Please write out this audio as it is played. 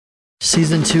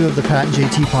Season 2 of the Pat and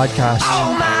JT podcast.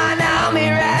 Oh man, I'm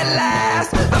here at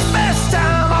last. The first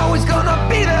time, always gonna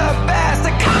be the best.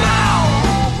 Come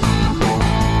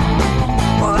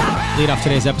on! Lead off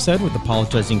today's episode with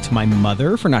apologizing to my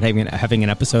mother for not having an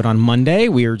episode on Monday.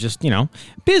 We were just,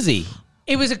 busy.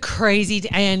 It was a crazy,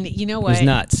 and you know what? It was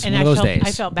nuts. And One of those days.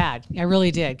 I felt bad. I really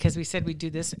did, because we said we'd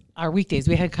do this our weekdays.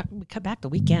 We cut back the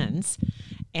weekends,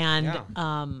 and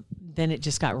then it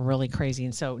just got really crazy.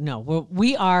 And so, no,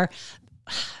 we are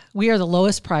the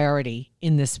lowest priority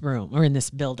in this room or in this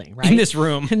building, right? In this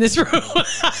room.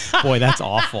 Boy, that's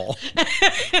awful.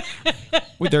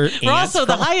 We're also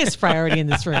the highest priority in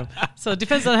this room. So it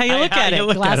depends on how you look at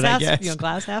it.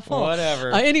 Glass half full.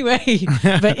 Whatever. Anyway,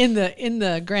 but in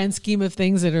the grand scheme of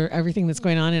things that are everything that's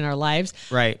going on in our lives,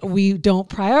 right? We don't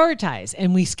prioritize,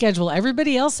 and we schedule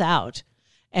everybody else out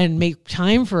and make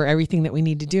time for everything that we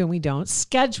need to do, and we don't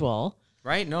schedule.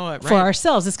 Right. No. Right. For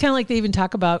ourselves. It's kind of like they even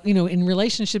talk about, in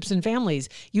relationships and families,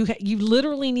 you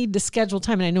literally need to schedule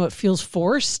time. And I know it feels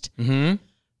forced,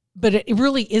 but it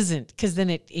really isn't, because then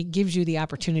it gives you the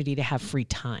opportunity to have free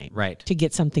time, right, to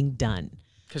get something done.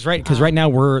 Because right now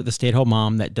we're the stay-at-home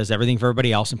mom that does everything for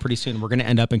everybody else, and pretty soon we're going to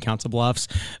end up in Council Bluffs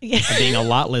being a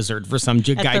lot lizard for some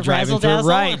guy driving through,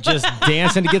 right, just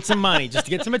dancing to get some money, just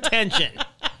to get some attention.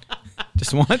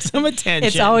 Just want some attention.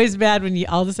 It's always bad when you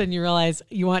all of a sudden you realize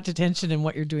you want attention and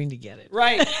what you're doing to get it.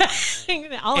 Right.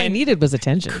 All I needed was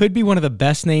attention. Could be one of the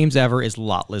best names ever is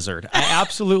Lot Lizard. I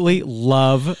absolutely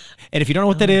love, and if you don't know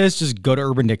what that is, just go to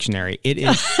Urban Dictionary. It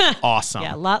is awesome.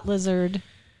 Yeah, Lot Lizard,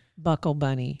 Buckle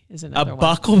Bunny is another one. A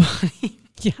Buckle Bunny?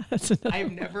 Yeah, that's another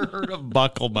I've never heard of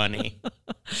Buckle Bunny.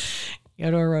 Go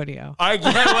to a rodeo. I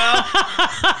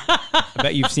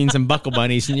bet you've seen some Buckle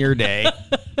Bunnies in your day.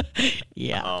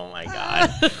 Yeah. Oh my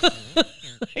God.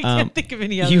 I can't think of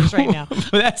any others right now.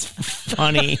 That's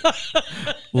funny.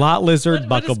 Lot Lizard,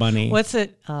 Buckle Bunny. What's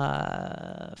it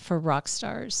for rock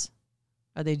stars?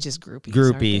 Are they just groupies?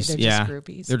 Groupies, They're yeah. just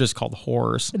groupies. They're just called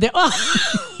whores.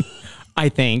 I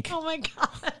think. Oh my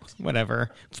God. Whatever.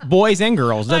 Boys and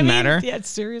girls, doesn't matter. Yeah,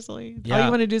 seriously. Yeah. All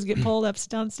you want to do is get pulled up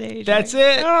on stage. That's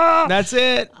right? it. That's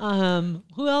it.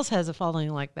 Who else has a following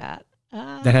like that?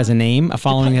 That has a name? A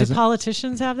following has do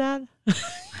politicians have that? I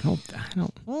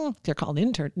don't. Well, they're called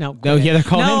interns. No, they're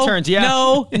called interns. Yeah.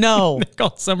 No. They're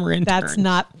called summer interns. That's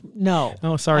not, no.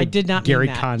 Oh, sorry. I did not Gary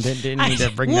mean that. Condon didn't need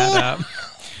to bring that up.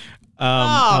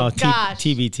 Gosh.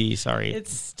 TBT, sorry.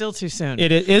 It's still too soon.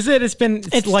 Is it? It's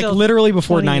like still literally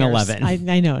before 9/11. 9/11.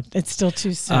 I know. It's still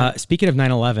too soon. Speaking of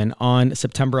 9/11, on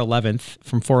September 11th,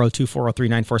 from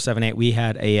 402-403-9478, we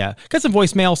had got some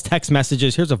voicemails, text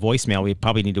messages. Here's a voicemail we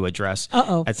probably need to address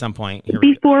at some point.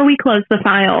 Before we close the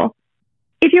file,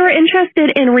 if you're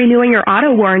interested in renewing your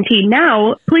auto warranty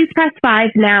now, please press 5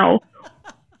 now.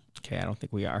 Okay, I don't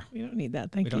think we are. We don't need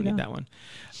that. Thank you. We don't need that one.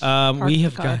 We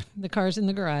have got the car's in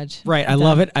the garage. Right. I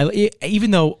love it.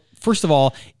 Even though, first of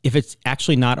all, if it's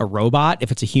actually not a robot,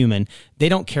 if it's a human, they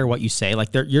don't care what you say. Like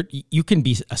you can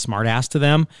be a smart ass to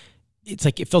them. It's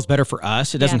like, it feels better for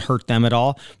us. It doesn't hurt them at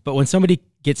all. But when somebody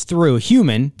gets through, a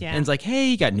human, and it's like, hey,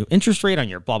 you got a new interest rate on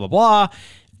your blah, blah, blah.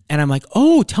 And I'm like,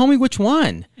 oh, tell me which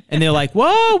one. And they're like,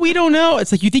 whoa, we don't know.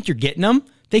 It's like, you think you're getting them?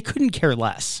 They couldn't care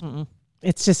less. Mm-mm.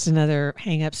 It's just another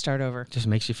hang up, start over. Just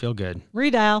makes you feel good.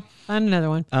 Redial. Find another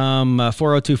one.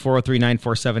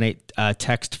 402-403-9478.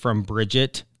 Text from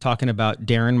Bridget talking about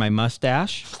Darren, my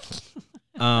mustache.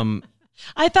 I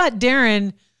thought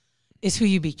Darren is who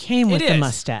you became with the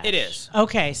mustache. It is.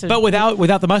 Okay. So, but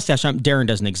without the mustache, Darren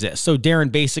doesn't exist. So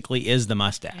Darren basically is the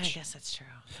mustache. Yeah, I guess that's true.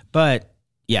 But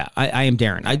yeah, I am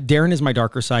Darren. Darren is my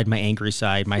darker side, my angry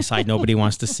side, my side nobody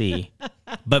wants to see.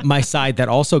 But my side that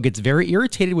also gets very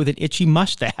irritated with an itchy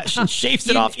mustache and shaves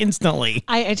it off instantly.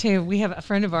 I tell you, we have a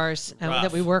friend of ours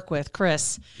that we work with,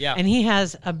 Chris. Yeah. And he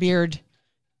has a beard.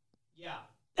 Yeah.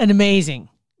 An amazing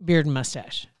beard and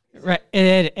mustache. Right.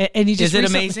 And he just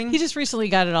amazing? He just recently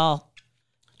got it all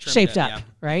shaped up,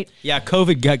 right? Yeah,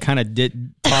 COVID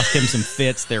tossed him some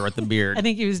fits there with the beard. I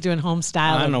think he was doing home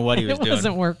styling. I don't know what he was doing. It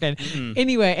wasn't working.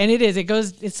 Anyway, and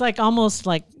it's like almost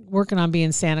like working on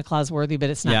being Santa Claus worthy, but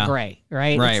it's not gray,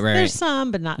 right? Right. There's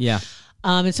some, but not. Yeah.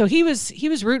 And so he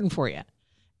was rooting for you.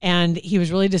 And he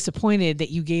was really disappointed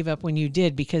that you gave up when you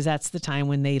did, because that's the time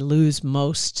when they lose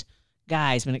most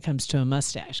guys when it comes to a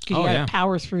mustache. Because you got to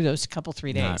power through those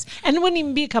 3 days. And it wouldn't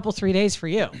even be 3 days for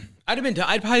you.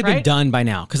 I'd probably been done by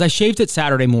now, because I shaved it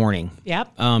Saturday morning.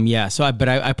 Yep. Yeah. So I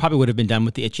probably would have been done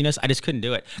with the itchiness. I just couldn't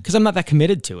do it because I'm not that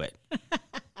committed to it.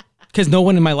 Because no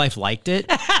one in my life liked it.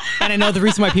 And I know the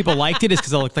reason why people liked it is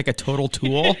because I looked like a total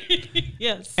tool.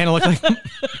 Yes. And I looked like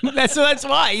that's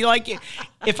why you like it.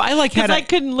 If I like had I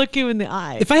couldn't look you in the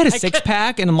eye. If I had a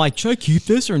 6-pack and I'm like, should I keep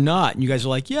this or not? And you guys are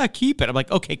like, yeah, keep it. I'm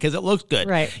like, okay, because it looks good.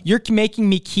 Right. You're making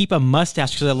me keep a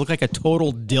mustache because I look like a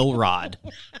total dill rod.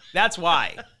 That's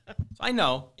why. So I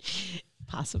know.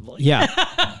 Possibly. Yeah.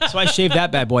 So I shaved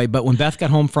that bad boy. But when Beth got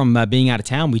home from being out of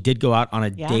town, we did go out on a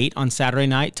date on Saturday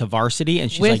night to Varsity. And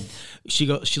she's like, she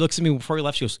looks at me before we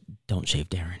left. She goes, don't shave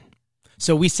Darren.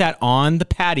 So we sat on the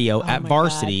patio at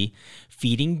Varsity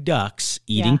feeding ducks,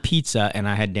 eating pizza, and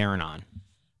I had Darren on.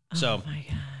 So, my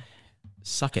God.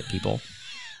 Suck it, people.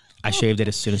 I shaved it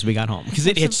as soon as we got home because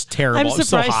it's terrible. I'm It was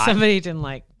surprised so hot. somebody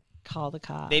didn't call the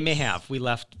cops. They may have. We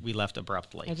left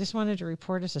abruptly. I just wanted to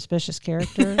report a suspicious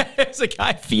character It's a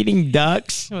guy feeding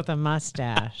ducks. with a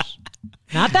mustache.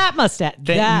 Not that mustache.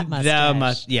 That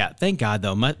mustache. Thank God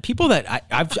though. People that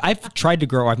I've tried to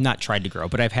grow. I've not tried to grow,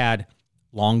 but I've had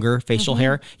longer facial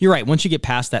hair. You're right. Once you get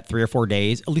past that 3 or 4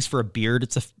 days, at least for a beard,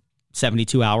 it's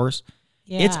 72 hours.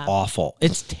 Yeah. It's awful.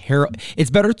 It's terrible. It's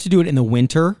better to do it in the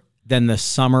winter than the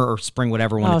summer or spring,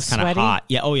 whatever, when it's kind of hot.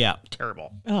 Yeah. Oh yeah.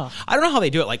 Terrible. Oh. I don't know how they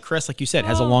do it. Like Chris, like you said,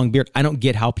 has a long beard. I don't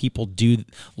get how people do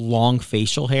long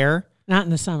facial hair. Not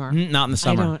in the summer. Not in the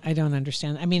summer. I don't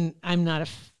understand. I mean, I'm not a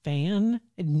fan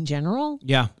in general.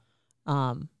 Yeah.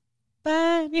 But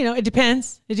it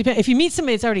depends. It depends. If you meet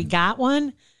somebody that's already got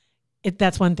one,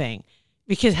 that's one thing.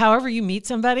 Because however you meet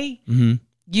somebody,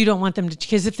 you don't want them to,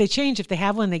 because if they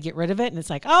have one, they get rid of it. And it's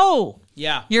like, oh,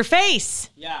 Yeah. your face.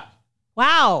 Yeah.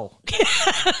 Wow.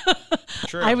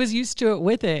 True. I was used to it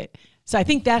with it. So I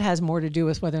think that has more to do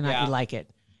with whether or not you like it.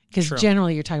 Because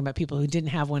generally you're talking about people who didn't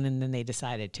have one and then they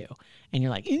decided to. And you're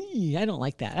like, I don't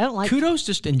like that. I don't like Kudos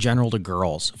just in general to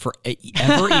girls for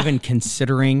ever even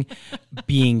considering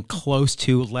being close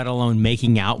to, let alone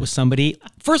making out with somebody.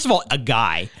 First of all, a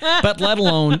guy, but let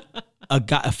alone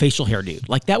a facial hair dude.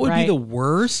 Like that would be the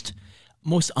worst,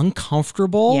 most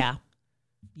uncomfortable. Yeah.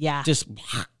 Yeah. Just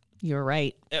You're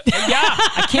right.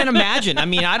 I can't imagine. I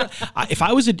mean, if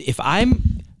I was going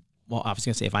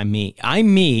to say if I'm me.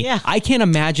 Yeah. I can't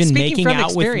imagine Speaking making from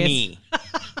out with experience. me.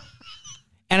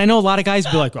 And I know a lot of guys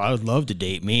be like, I would love to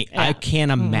date me. Yeah. I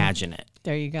can't imagine it.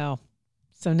 There you go.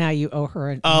 So now you owe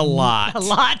her a lot. A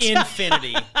lot.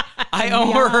 Infinity. I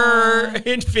owe her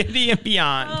infinity and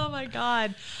beyond. Oh my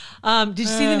God. Did you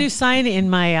see the new sign in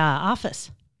my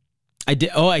office? I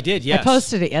did. Oh, I did. Yes. I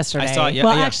posted it yesterday. I saw it. Yeah,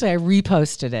 well, yeah. actually, I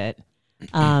reposted it.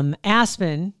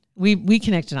 Aspen, we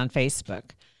connected on Facebook,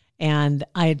 and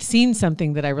I had seen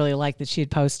something that I really liked that she had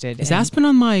posted. Is Aspen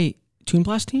on my Toon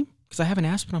Blast team? Because I have an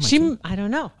Aspen on my team. I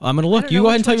don't know. I'm going to look. You go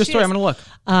ahead and tell your story. I'm going to look.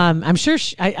 I'm sure.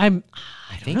 I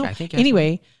think. Aspen.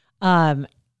 Anyway,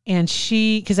 and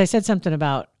she, because I said something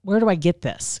about where do I get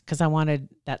this? Because I wanted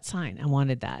that sign. I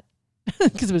wanted that.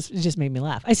 Because it just made me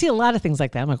laugh. I see a lot of things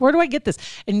like that. I'm like, where do I get this?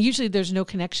 And usually there's no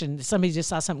connection. Somebody just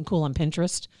saw something cool on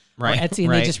Pinterest or Etsy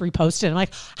and they just reposted it. I'm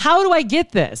like, how do I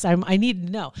get this? I need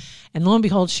to know. And lo and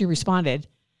behold, she responded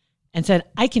and said,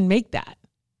 I can make that.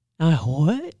 I'm like,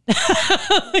 what?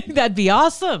 That'd be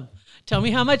awesome. Tell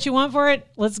me how much you want for it.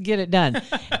 Let's get it done.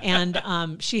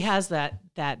 And she has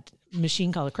that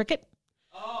machine called a Cricut.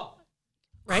 Oh,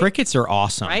 right? Crickets are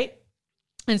awesome. Right?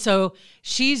 And so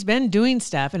she's been doing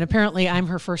stuff, and apparently I'm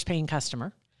her first paying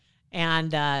customer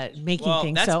and making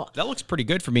things. So that looks pretty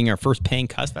good for being our first paying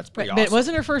customer. That's pretty awesome. But it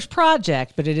wasn't her first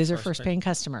project, but it is her first paying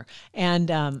customer.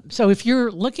 And so if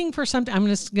you're looking for something, I'm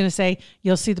just going to say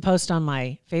you'll see the post on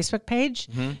my Facebook page.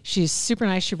 Mm-hmm. She's super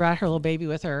nice. She brought her little baby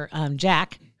with her,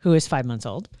 Jack, who is 5 months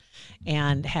old,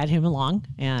 and had him along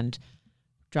and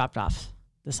dropped off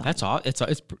the sign. That's all.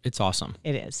 It's awesome.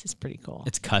 It is. It's pretty cool.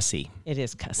 It's cussy. It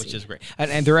is cussy. Which is great.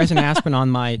 And there is an Aspen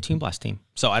on my Toon Blast team.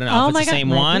 So I don't know if it's the same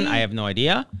one. I have no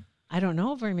idea. I don't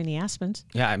know very many Aspens.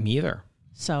 Yeah, me either.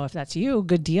 So if that's you,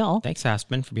 good deal. Thanks,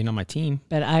 Aspen, for being on my team.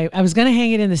 But I was going to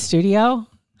hang it in the studio,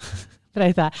 but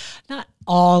I thought not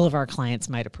all of our clients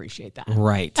might appreciate that.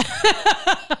 Right.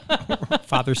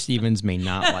 Father Stevens may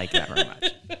not like that very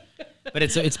much. But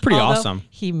it's pretty awesome.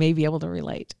 He may be able to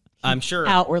relate. I'm sure.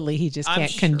 Outwardly, he just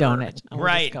can't condone it. We'll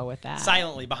just go with that.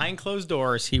 Silently, behind closed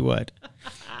doors, he would.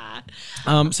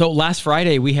 So last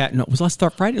Friday, it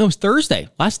was Thursday.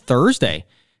 Last Thursday,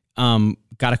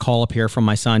 got a call up here from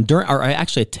my son,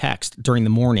 actually a text during the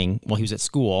morning while he was at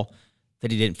school that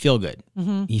he didn't feel good.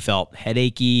 Mm-hmm. He felt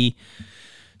headachy,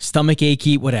 stomach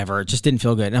achy, whatever. It just didn't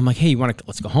feel good. And I'm like, hey,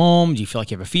 let's go home. Do you feel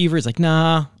like you have a fever? He's like,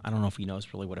 nah, I don't know if he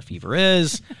knows really what a fever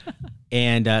is.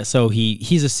 And so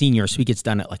he's a senior, so he gets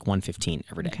done at like 1:15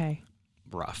 every day. Okay.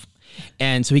 Rough.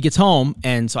 And so he gets home,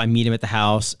 and so I meet him at the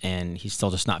house, and he's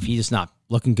just not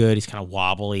looking good. He's kind of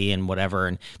wobbly and whatever.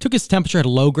 And took his temperature at a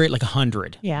low grade, like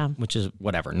 100. Yeah. Which is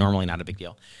whatever, normally not a big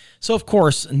deal. So of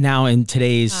course, now in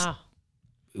today's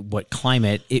what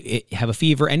climate, have a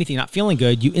fever, anything, not feeling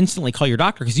good, you instantly call your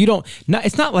doctor because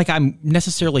it's not like I'm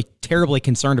necessarily terribly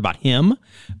concerned about him,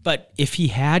 but if he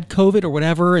had COVID or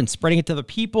whatever and spreading it to other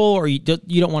people, or you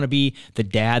don't want to be the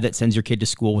dad that sends your kid to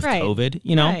school with COVID,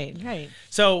 you know? Right.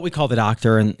 So we call the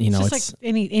doctor, and you know, it's like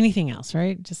anything else,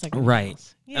 right? Just like right.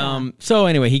 Else. Yeah. So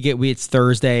anyway, it's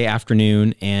Thursday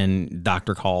afternoon, and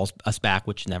doctor calls us back,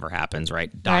 which never happens, right?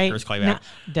 Doctors call you back.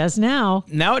 Does now.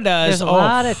 Now it does. There's a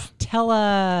lot of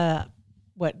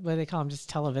what do they call them? Just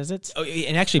televisits. Oh,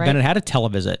 and actually, Bennett had a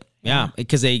televisit. Yeah,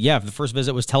 because the first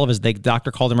visit was televisit. The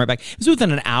doctor called him right back. It was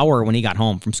within an hour when he got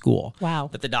home from school. Wow.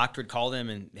 That the doctor had called him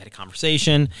and they had a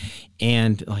conversation,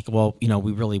 and like, well, you know,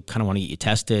 we really kind of want to get you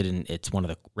tested, and it's one of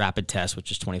the rapid tests,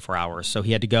 which is 24 hours. So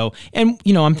he had to go, and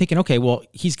you know, I'm thinking, okay, well,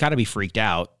 he's got to be freaked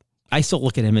out. I still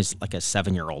look at him as like a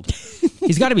 7-year-old.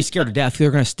 He's got to be scared to death.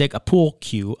 They're going to stick a pool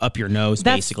cue up your nose,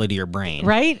 basically to your brain,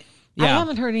 right? Yeah. I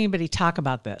haven't heard anybody talk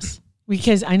about this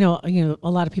because I know a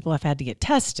lot of people have had to get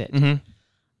tested, and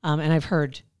I've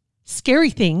heard scary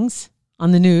things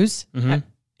on the news.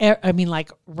 I mean,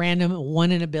 like random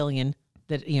 1 in a billion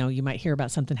that you might hear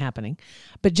about something happening,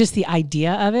 but just the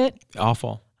idea of it,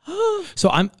 awful. So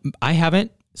I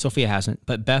haven't. Sophia hasn't,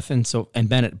 but Beth and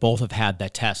Bennett both have had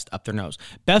that test up their nose.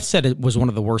 Beth said it was one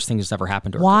of the worst things that's ever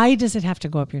happened to her. Why does it have to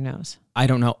go up your nose? I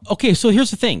don't know. Okay, so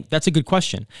here's the thing. That's a good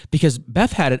question because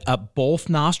Beth had it up both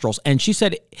nostrils, and she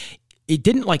said it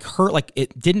didn't like hurt, like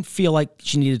it didn't feel like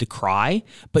she needed to cry,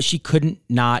 but she couldn't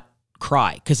not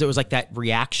cry because it was like that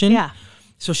reaction. Yeah.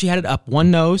 So she had it up one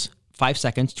nose. 5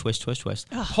 seconds, twist, twist, twist.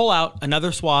 Ugh. Pull out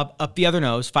another swab up the other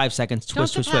nose, 5 seconds,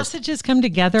 twist, twist, twist. Don't the passages come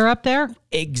together up there?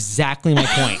 Exactly my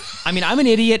point. I mean, I'm an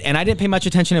idiot and I didn't pay much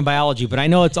attention in biology, but I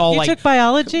know it's all you took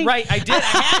biology? Right, I did. I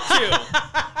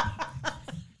had to.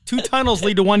 2 tunnels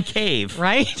lead to 1 cave.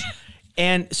 Right.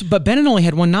 But Bennett only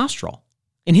had 1 nostril.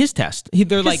 In his test,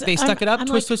 they're like, they stuck it up,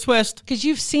 twist, twist, twist. Because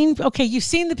you've seen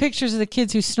the pictures of the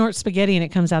kids who snort spaghetti and it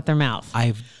comes out their mouth.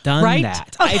 I've done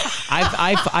that.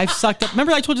 I've sucked up.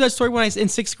 Remember I told you that story when I was in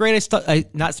 6th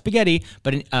grade, not spaghetti,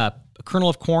 but a kernel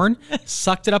of corn,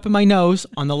 sucked it up in my nose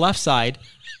on the left side.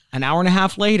 An hour and a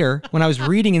half later, when I was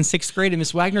reading in 6th grade in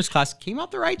Miss Wagner's class, came out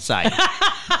the right side.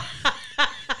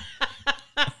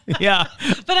 Yeah.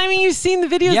 But I mean, you've seen the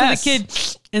videos of the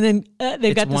kid, and then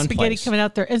they've got the spaghetti coming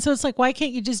out there. And so it's like, why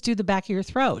can't you just do the back of your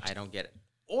throat? I don't get it.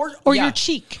 Or your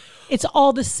cheek. It's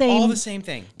all the same. All the same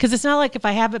thing. Because it's not like if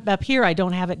I have it up here, I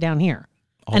don't have it down here.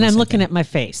 And I'm looking at my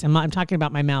face. I'm talking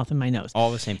about my mouth and my nose.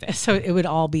 All the same thing. So it would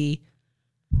all be...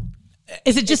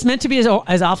 Is it just meant to be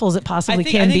as awful as it possibly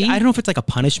can be? I don't know if it's like a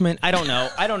punishment. I don't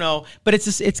know. But it's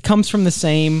just, it comes from the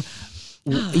same...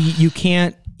 You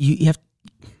have...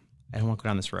 I don't want to go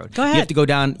down this road. Go ahead. You have to go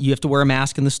down. You have to wear a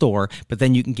mask in the store, but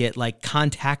then you can get like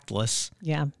contactless.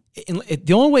 Yeah.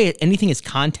 The only way anything is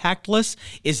contactless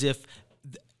is if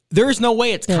there is no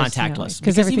way it's contactless.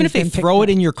 Because even if they throw it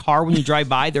in your car when you drive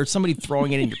by, there's somebody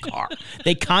throwing it in your car.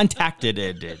 They contacted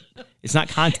it. It's not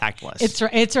contactless.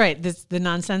 It's right. This the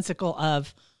nonsensical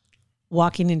of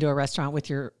walking into a restaurant with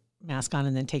your mask on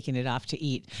and then taking it off to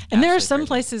eat. And there are some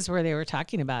places where they were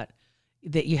talking about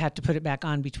that you have to put it back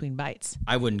on between bites.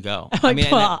 I wouldn't go. I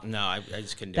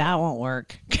just couldn't do it. That won't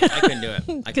work. I couldn't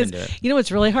do it. You know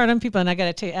what's really hard on people, and I got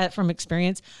to tell you from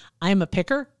experience, I am a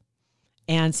picker.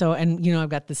 And so, I've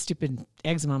got this stupid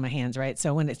eczema on my hands, right?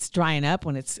 So when it's drying up,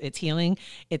 when it's healing,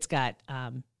 it's got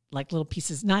like little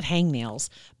pieces, not hangnails,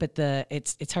 but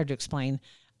it's hard to explain.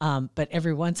 But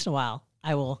every once in a while,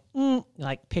 I will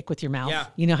like pick with your mouth. Yeah.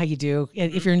 You know how you do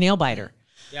if you're a nail biter.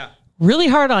 Yeah. Really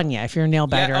hard on you if you're a nail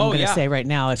biter. Yeah. I'm going to say right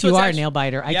now, if you are a nail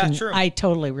biter, I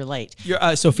totally relate.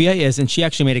 Sophia is, and she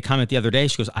actually made a comment the other day.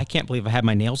 She goes, "I can't believe I had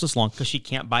my nails this long because she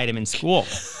can't bite them in school."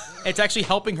 It's actually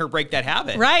helping her break that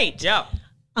habit. Right. Yeah.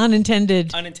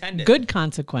 Unintended. Good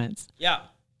consequence. Yeah.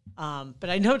 But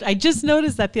I just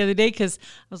noticed that the other day because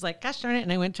I was like, gosh darn it.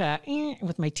 And I went to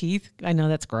with my teeth. I know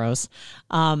that's gross.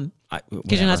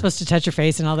 Because you're not supposed to touch your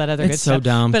face and all that other good stuff. It's so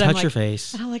dumb. But touch your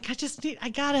face. And I'm like,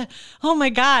 oh my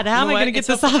God, how am I going to get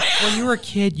this off? When you were a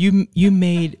kid, you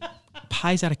made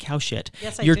pies out of cow shit.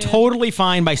 Yes, I You're did. totally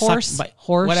fine by horse,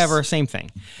 whatever, same thing.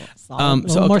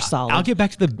 More solid. I'll get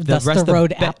back to the That's rest the of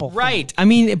road apple. Right. I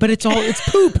mean, but it's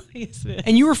poop. Yes,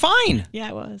 and you were fine. Yeah,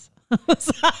 I was.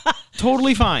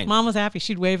 Totally fine. Mom was happy.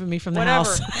 She'd wave at me from the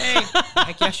house. Hey,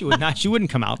 I guess she would not. She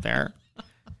wouldn't come out there.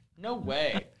 No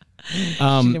way. She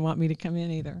didn't want me to come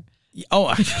in either.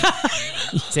 Oh,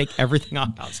 you take everything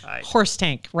off outside. Horse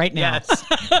tank right now. Yes.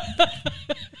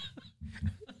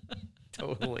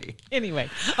 Totally. Anyway,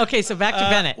 okay, so back to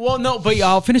Bennett. Well, no, but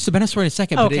I'll finish the Bennett story in a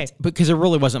second. Okay. But because there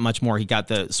really wasn't much more. He got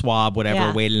the swab, whatever,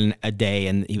 Yeah. waited a day,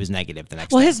 and he was negative the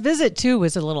next Well, day. his visit too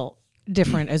was a little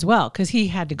different as well because he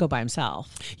had to go by himself.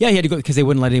 Yeah, he had to go because they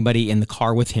wouldn't let anybody in the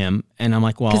car with him. And I'm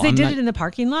like, well, Because they I'm did not- it in the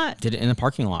parking lot. Did it in the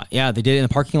parking lot. Yeah, they did it in the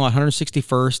parking lot,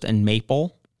 161st and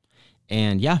Maple.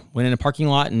 And yeah, went in a parking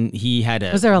lot, and he had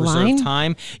a Was there a reserved line?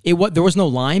 time. There was no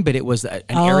line, but it was an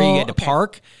area you had to okay.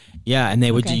 park. Yeah, and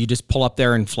they would Okay. you just pull up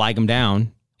there and flag him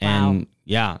down. And Wow.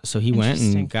 yeah, so he went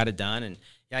Interesting. and got it done. And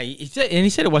yeah, he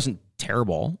said it wasn't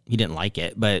terrible. He didn't like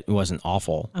it, but it wasn't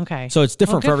awful. Okay. So it's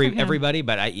different Well, for good for him. everybody.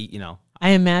 But I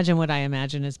imagine what I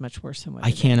imagine is much worse than what I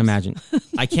it can't is. imagine.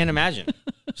 I can't imagine.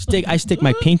 I stick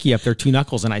my pinky up there, 2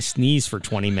 knuckles, and I sneeze for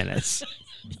 20 minutes.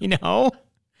 You know.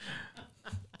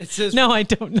 It says No, I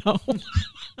don't know.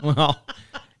 Well,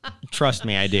 trust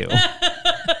me, I do.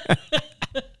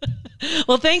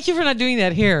 Well, thank you for not doing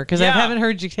that here because I Yeah. haven't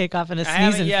heard you take off in a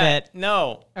sneezing fit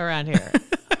No. around here.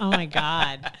 Oh my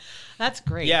God. That's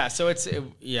great. Yeah. So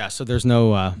So there's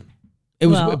no. It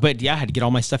was, Well- but yeah, I had to get all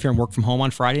my stuff here and work from home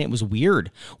on Friday. And it was weird.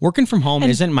 Working from home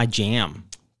isn't my jam.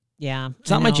 Yeah. It's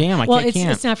not my jam. I can't.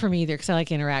 It's not for me either because I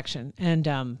like interaction. And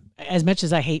as much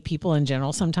as I hate people in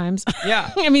general sometimes.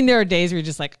 Yeah. I mean, there are days where you're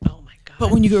just like, oh my God.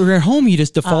 But when you're at home, you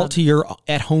just default to your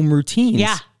at-home routines.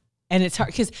 Yeah. And it's hard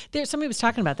because somebody was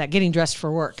talking about that, getting dressed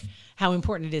for work, how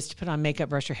important it is to put on makeup,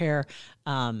 brush your hair,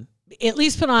 at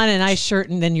least put on a nice shirt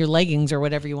and then your leggings or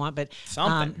whatever you want. But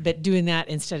Something. but doing that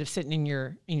instead of sitting in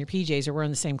your PJs or wearing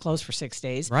the same clothes for 6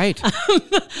 days. Right.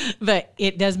 But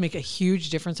it does make a huge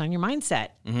difference on your mindset.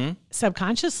 Mm-hmm.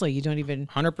 Subconsciously, you don't even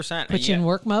 100%. put you in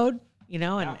work mode,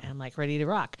 and like ready to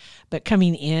rock. But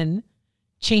coming in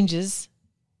changes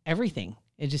everything.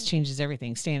 It just changes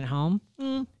everything. Staying at home.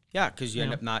 Yeah, because you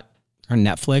end up not on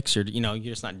Netflix or you're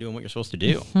just not doing what you're supposed to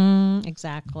do.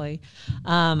 Exactly.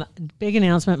 Big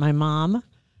announcement. My mom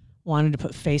wanted to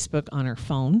put Facebook on her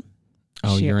phone.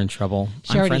 Oh, She- you're in trouble.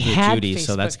 She I'm already friends with had Judy,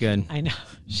 so that's Facebook. good. I know.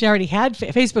 She already had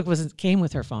Facebook. Came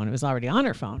with her phone. It was already on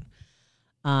her phone.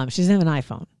 She doesn't have an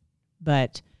iPhone,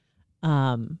 but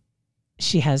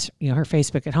she has her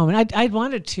Facebook at home. And I'd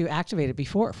wanted to activate it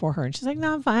before for her, and she's like,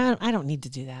 "No, I'm fine. I don't need to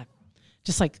do that."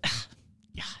 Just like,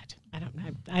 God, I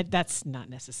don't. That's not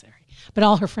necessary. But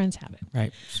all her friends have it.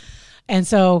 Right. And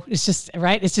so it's just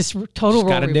right. It's just total Just role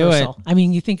gotta do reversal. it. I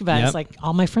mean, you think about it, Yep. it's like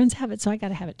all my friends have it, so I got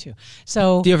to have it too.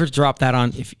 So Do you ever drop that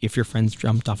on if your friends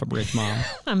jumped off a bridge,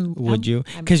 Mom? Would you?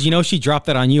 I'm- Because she dropped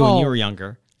that on you when you Oh. were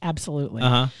younger. absolutely.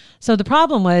 Uh-huh. So the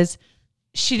problem was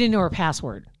she didn't know her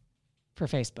password for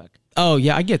Facebook, Oh,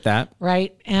 yeah, I get that.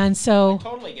 right? And so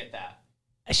Totally get that.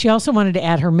 she also wanted to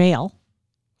add her mail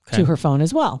Okay. to her phone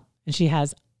as well, and she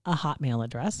has a Hotmail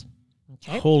address.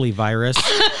 Okay. Holy virus.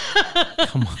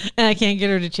 Come on. And I can't get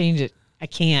her to change it. I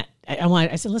can't.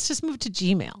 I said, let's just move to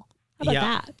Gmail. How about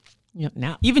Yeah. that?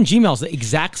 Now. Even Gmail's the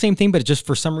exact same thing, but just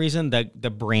for some reason the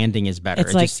branding is better.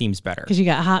 It's It like- just seems better. Because you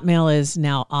got Hotmail is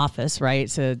now Office, right?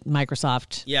 So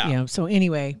Microsoft. Yeah. So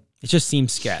anyway, It just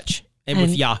seems sketch. And with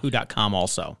And- Yahoo.com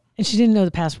also. and she didn't know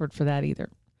the password for that either.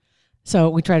 So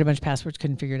we tried a bunch of passwords,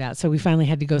 couldn't figure it out. So we finally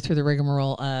had to go through the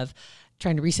rigmarole of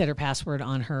trying to reset her password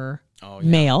on her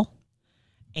mail.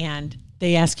 And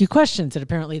they ask you questions that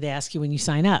apparently they ask you when you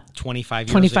sign up. 25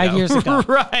 years 25 ago. years ago.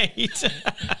 Right.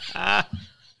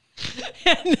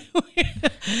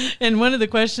 And one of the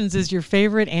questions is your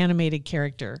favorite animated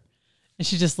character. And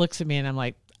she just looks at me and I'm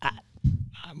like,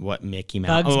 What, Mickey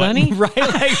Mouse? Bugs Bunny? Right.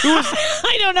 Like, who was,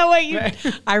 I don't know what you.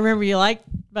 I remember you liked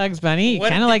Bugs Bunny. You What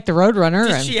kind of did- like the Roadrunner.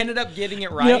 did and- she ended up getting it you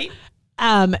know,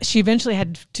 right? she eventually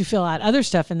had to fill out other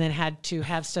stuff and then had to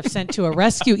have stuff sent to a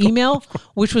rescue email,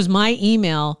 which was my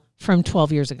email from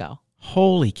 12 years ago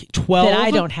Holy 12. that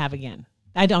I don't have again.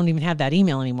 I don't even have that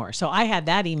email anymore. So I had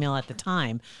that email at the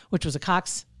time, which was a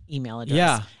Cox email address.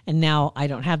 Yeah. And now I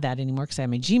don't have that anymore because I have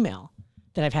my Gmail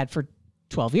that I've had for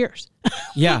 12 years.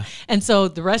 Yeah. And so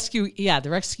the rescue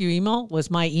email was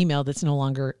my email that's no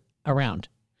longer around.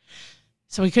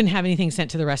 So we couldn't have anything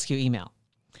sent to the rescue email.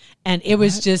 And it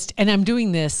was just, and I'm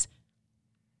doing this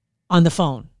on the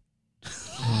phone.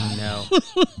 Oh, no.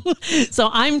 So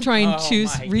I'm trying Oh to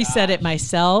my reset it gosh.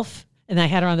 myself. And I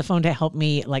had her on the phone to help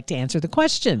me to answer the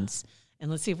questions. And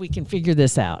let's see if we can figure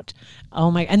this out.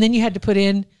 Oh my, and then you had to put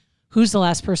in who's the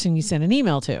last person you sent an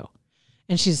email to.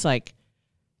 And she's like,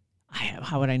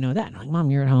 how would I know that? And I'm like, Mom,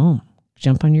 you're at home.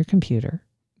 Jump on your computer.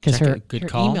 Because Check her it. Good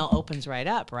call. email opens right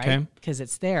up, right? Okay. Because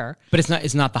it's there. But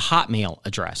it's not the Hotmail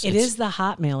address. It is the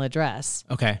Hotmail address,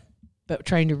 Okay. but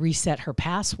trying to reset her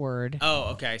password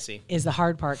Oh, okay. I see. is the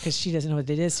hard part because she doesn't know what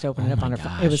it is to open it up my on her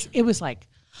phone. gosh. It was like,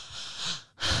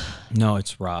 No,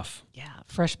 it's rough. yeah,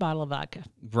 fresh bottle of vodka.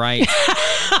 Right.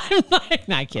 I'm like,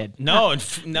 not kidding. No.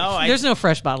 There's no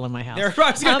fresh bottle in my house.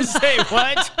 I was going to say,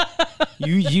 what?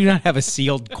 You do not have a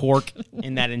sealed cork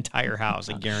in that entire house.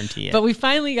 I guarantee it. But we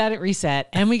finally got it reset,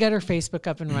 and we got her Facebook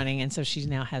up and running, and so she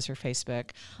now has her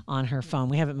Facebook on her phone.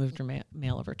 We haven't moved her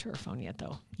mail over to her phone yet,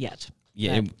 though. Yeah,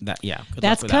 Good luck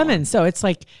that's with coming. That So it's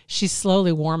like she's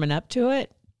slowly warming up to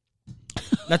it.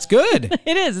 That's good.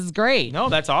 It is. It's great. No,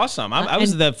 that's awesome. I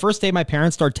was the first day my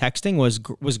parents started texting was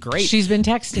great. She's been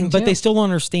texting, but too. they still don't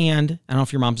understand. I don't know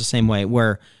if your mom's the same way.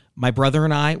 Where my brother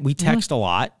and I, we text a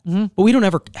lot, but we don't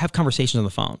ever have conversations on the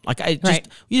phone. Like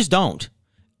we just don't.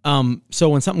 So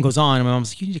when something goes on, my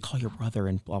mom's like, you need to call your brother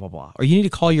and blah, blah, blah. Or you need to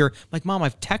call I'm like, Mom,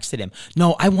 I've texted him.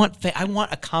 No, I want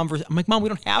a conversation. I'm like, Mom, we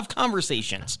don't have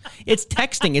conversations. It's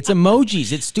texting. It's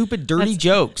emojis. It's stupid, dirty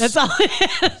jokes. That's all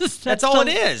it is. That's all it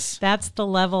is. That's the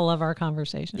level of our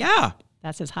conversation. Yeah.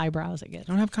 That's as highbrow as it gets.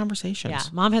 I don't have conversations. Yeah.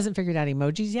 Mom hasn't figured out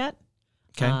emojis yet.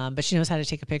 Okay. But she knows how to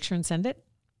take a picture and send it.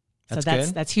 That's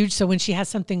good. That's huge. So when she has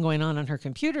something going on her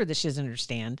computer that she doesn't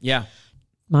understand. Yeah.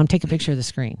 Mom, take a picture of the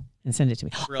screen and send it to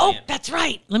me. Brilliant. Oh, that's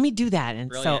right. Let me do that. And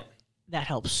Brilliant. so that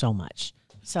helps so much.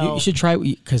 So you should try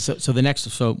because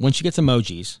so when she gets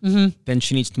emojis, then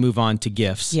she needs to move on to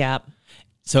GIFs. Yeah.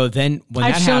 So then when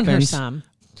I've that shown happens, her some.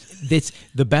 it's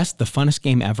the funnest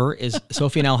game ever is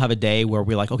Sophie and I'll have a day where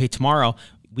we're like, okay, tomorrow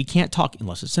we can't talk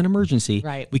unless it's an emergency.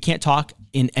 Right. We can't talk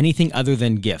in anything other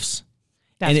than GIFs.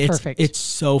 That's and perfect. It's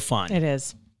so fun. It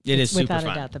is. It is super without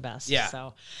fun. a doubt the best. Yeah.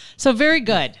 So very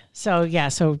good. So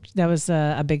so that was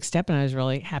a big step, and I was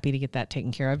really happy to get that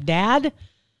taken care of. Dad,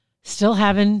 still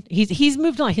having he's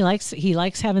moved on. He likes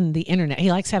having the internet.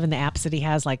 He likes having the apps that he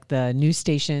has, like the news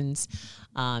stations,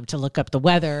 to look up the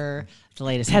weather, the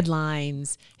latest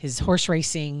headlines, his horse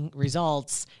racing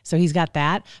results. So he's got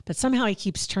that, but somehow he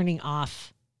keeps turning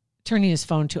his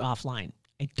phone to offline.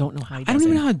 I don't know how he does it. I don't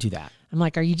even know how to do that. I'm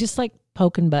like, are you just like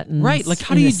poking buttons? Right. Like,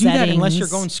 how do you do that unless you're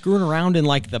going screwing around in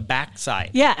like the backside?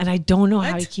 Yeah. And I don't know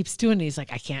how he keeps doing it. He's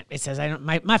like, I can't. It says,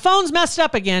 my phone's messed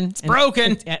up again. It's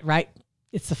broken. Right.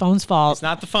 It's the phone's fault. It's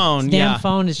not the phone. The damn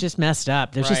phone is just messed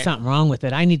up. There's just Right. something wrong with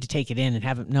it. I need to take it in and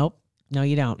have it. Nope. No,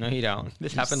 you don't. No, you don't.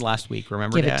 This happened last week.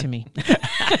 Remember, Give Dad? it to me. Take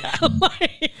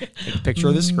a picture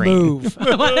of the screen. Move.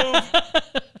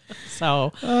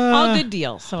 So, all good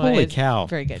deals. So Holy it's cow.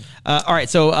 Very good. All right.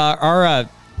 So our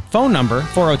phone number,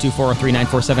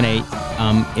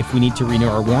 402-403-9478. If we need to renew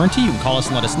our warranty, you can call us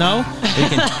and let us know. You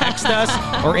can text us,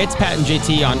 or it's Pat and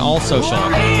JT on all social.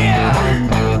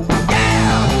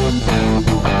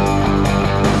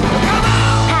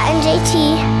 Pat and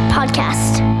JT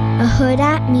Podcast, a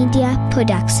Huda Media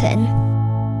Production.